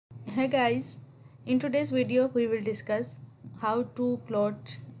Hey guys, in today's video we will discuss how to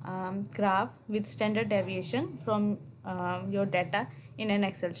plot graph with standard deviation from your data in an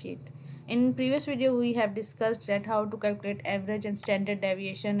Excel sheet. In previous video we have discussed that how to calculate average and standard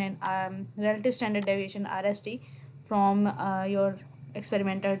deviation and relative standard deviation RSD from your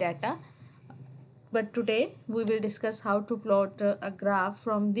experimental data. But today we will discuss how to plot a graph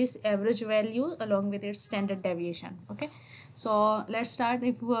from this average value along with its standard deviation. Okay, so let's start.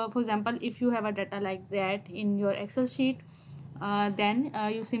 If for example, if you have a data like that in your Excel sheet, then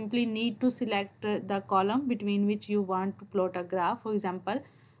you simply need to select the column between which you want to plot a graph. For example,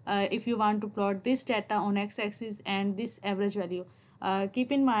 if you want to plot this data on x-axis and this average value,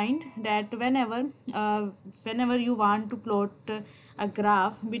 keep in mind that whenever you want to plot a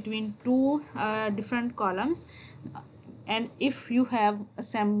graph between two different columns, and if you have a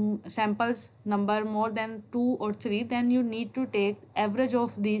samples number more than 2 or 3, then you need to take average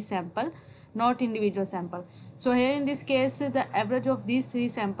of these sample, not individual sample. So here in this case the average of these three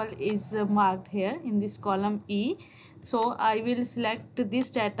sample is marked here in this column E. So I will select this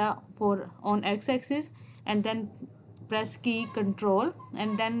data for on x-axis and then press key control,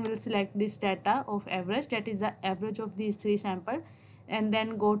 and then we'll select this data of average, that is the average of these three sample, and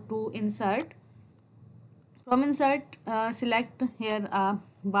then go to insert. From insert, select here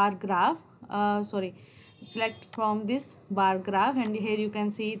bar graph, select from this bar graph, and here you can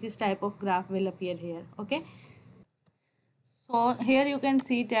see this type of graph will appear here. Okay, so here you can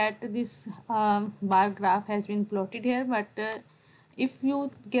see that this bar graph has been plotted here, but if you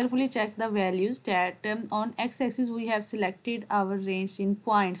carefully check the values, that on x-axis we have selected our range in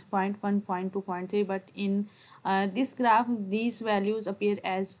points, point 1, point 2, point 3, but in this graph these values appear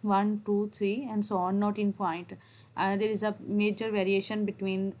as 1, 2, 3 and so on, not in point. There is a major variation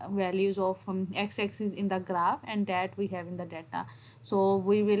between values of x-axis in the graph and that we have in the data. So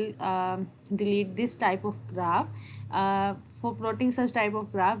we will delete this type of graph. For plotting such type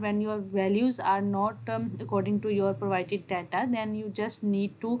of graph, when your values are not according to your provided data, then you just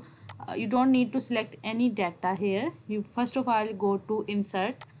need to you don't need to select any data here. You first of all go to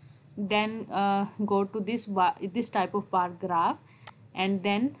insert, then go to this type of bar graph, and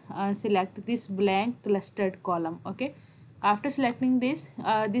then select this blank clustered column. Okay, after selecting this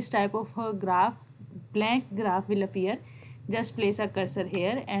type of graph, blank graph will appear. Just place a cursor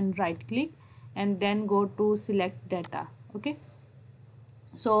here and right click and then go to select data. Okay,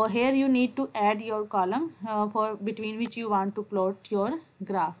 so here you need to add your column for between which you want to plot your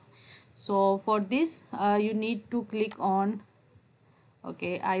graph. So for this you need to click on,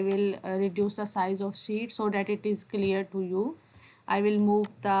 okay, I will reduce the size of sheet so that it is clear to you. I will move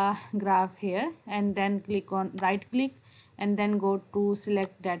the graph here and then click on right click and then go to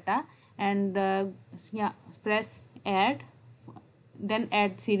select data and yeah, press add, then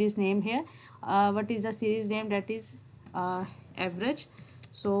add series name here. What is the series name? That is average.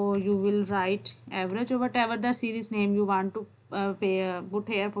 So you will write average or whatever the series name you want to put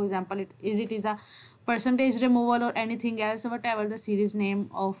here. For example, it is a percentage removal or anything else, whatever the series name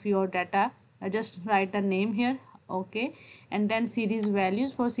of your data, just write the name here. Okay, and then series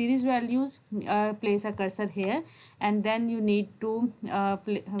values. For series values, place a cursor here and then you need to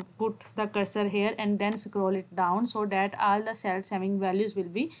put the cursor here and then scroll it down so that all the cells having values will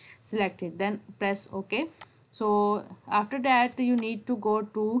be selected, then press OK. So after that you need to go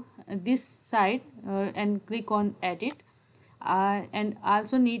to this side and click on edit, and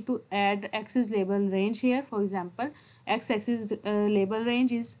also need to add axis label range here. For example, x-axis label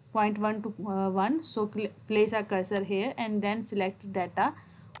range is 0.1 to 1, so place a cursor here and then select data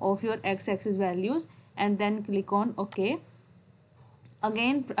of your x-axis values and then click on OK.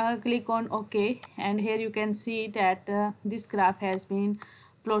 Again click on OK, and here you can see that this graph has been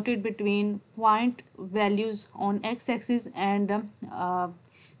plotted between point values on x-axis and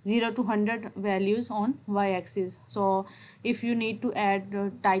 0 to 100 values on y-axis. So if you need to add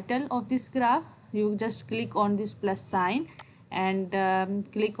the title of this graph, you just click on this plus sign and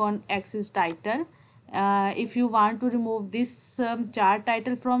click on axis title. If you want to remove this chart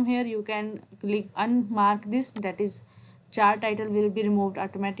title from here, you can click unmark this, that is chart title will be removed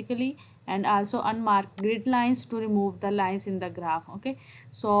automatically, and also unmark grid lines to remove the lines in the graph. Okay,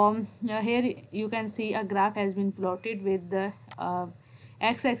 so here you can see a graph has been plotted with the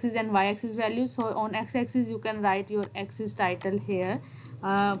x-axis and y-axis values. So on x-axis you can write your axis title here.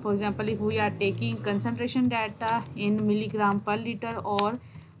 For example, if we are taking concentration data in milligram per liter or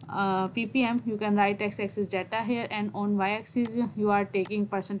ppm, you can write x-axis data here, and on y-axis you are taking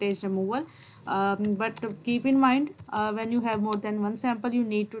percentage removal. But keep in mind when you have more than one sample, you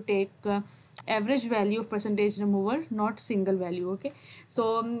need to take average value of percentage removal, not single value. Okay,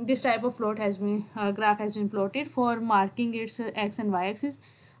 so this type of plot has been graph has been plotted for marking its x and y axis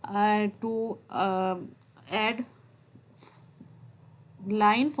to add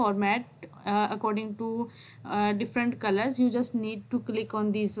line format according to different colors. You just need to click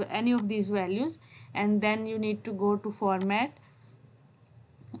on these any of these values, and then you need to go to format,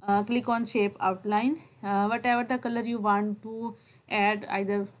 click on shape outline, whatever the color you want to add,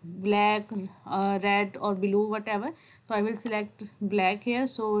 either black, red or blue, whatever. So I will select black here,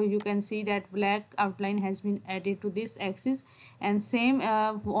 so you can see that black outline has been added to this axis. And same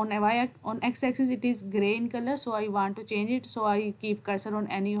on x axis it is gray in color, so I want to change it, so I keep cursor on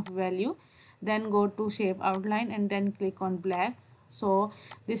any of value, then go to shape outline and then click on black. So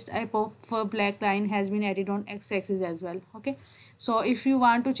this type of black line has been added on x-axis as well. Okay, so if you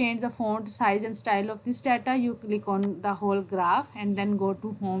want to change the font size and style of this data, you click on the whole graph and then go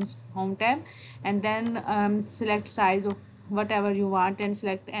to home tab, and then select size of whatever you want and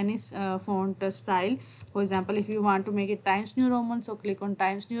select any font style. For example, if you want to make it Times New Roman, so click on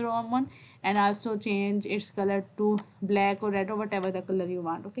Times New Roman, and also change its color to black or red or whatever the color you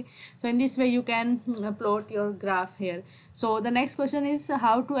want. Okay, so in this way you can plot your graph here. So the next question is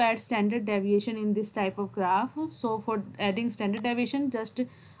how to add standard deviation in this type of graph. So for adding standard deviation, just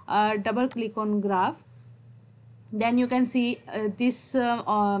double click on graph, then you can see this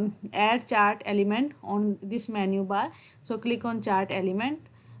add chart element on this menu bar. So click on chart element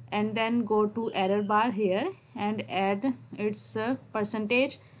and then go to error bar here and add its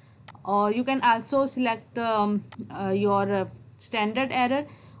percentage, or you can also select your standard error,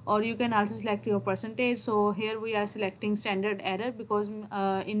 or you can also select your percentage. So here we are selecting standard error because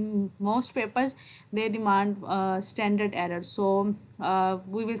in most papers they demand standard error, so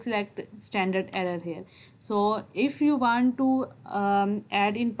we will select standard error here. So if you want to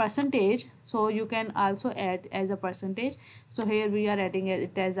add in percentage, so you can also add as a percentage. So here we are adding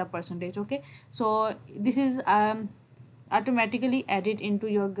it as a percentage. Okay, so this is automatically added into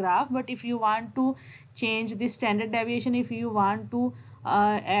your graph. But if you want to change this standard deviation, if you want to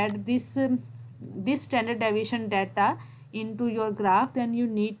add this standard deviation data into your graph, then you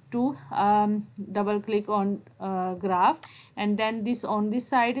need to double click on graph, and then this on this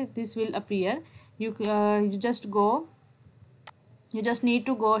side this will appear. You just need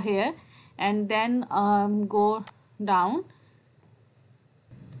to go here and then go down.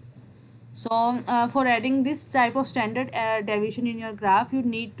 So for adding this type of standard deviation in your graph, you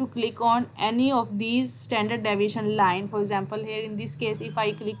need to click on any of these standard deviation line. For example, here in this case, if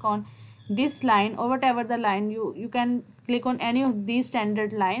I click on this line or whatever the line, you can click on any of these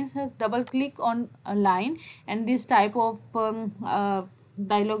standard lines, double click on a line, and this type of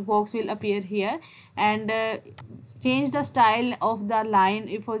dialog box will appear here, and change the style of the line.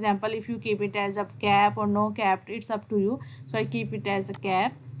 If for example, if you keep it as a cap or no cap, it's up to you. So I keep it as a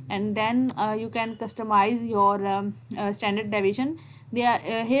cap, and then you can customize your standard deviation. They are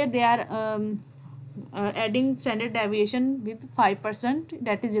here they are adding standard deviation with 5%,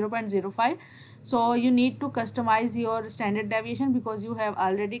 that is 0.05. so you need to customize your standard deviation because you have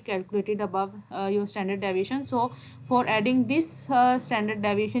already calculated above your standard deviation. So for adding this standard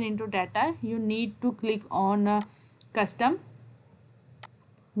deviation into data, you need to click on custom,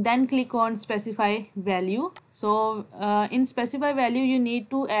 then click on specify value. So in specify value, you need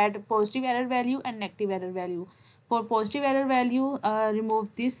to add positive error value and negative error value. For positive error value,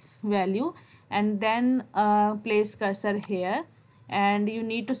 remove this value and then place cursor here, and you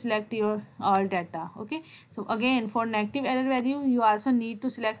need to select your all data. Okay, so again for negative error value, you also need to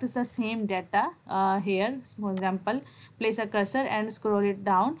select the same data here. So for example, place a cursor and scroll it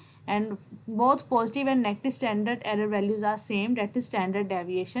down, and both positive and negative standard error values are same, that is standard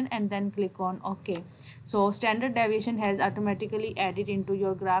deviation, and then click on OK. So standard deviation has automatically added into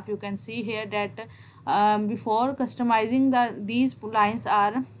your graph. You can see here that before customizing, these lines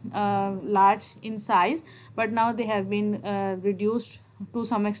are large in size, but now they have been reduced to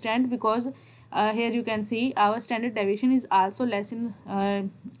some extent because here you can see our standard deviation is also less in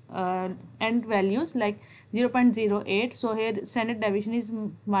end values like 0.08. so here standard deviation is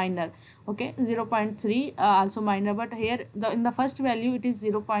minor. Okay, 0.3 also minor, but here in the first value it is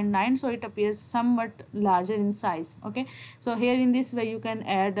 0.9, so it appears somewhat larger in size. Okay, so here in this way you can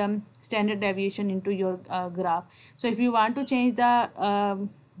add standard deviation into your graph. So if you want to change the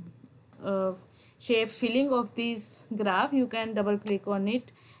uh, shape filling of this graph, you can double click on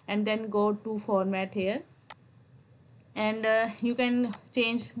it and then go to format here, and you can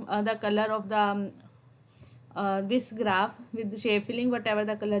change the color of the this graph with the shape filling, whatever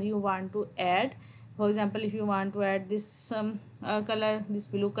the color you want to add. For example, if you want to add this color, this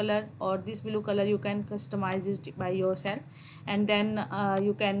blue color or this blue color, you can customize it by yourself, and then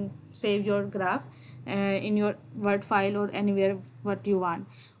you can save your graph in your Word file or anywhere what you want.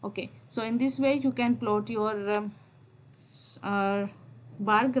 Okay, so in this way you can plot your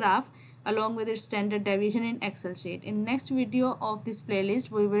bar graph along with its standard deviation in Excel sheet. In next video of this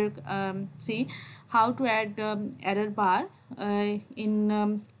playlist, we will see how to add error bar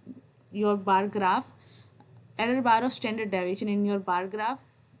in your bar graph, error bar of standard deviation in your bar graph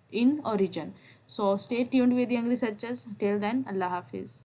in origin. So stay tuned with Young Researchers. Till then, Allah Hafiz.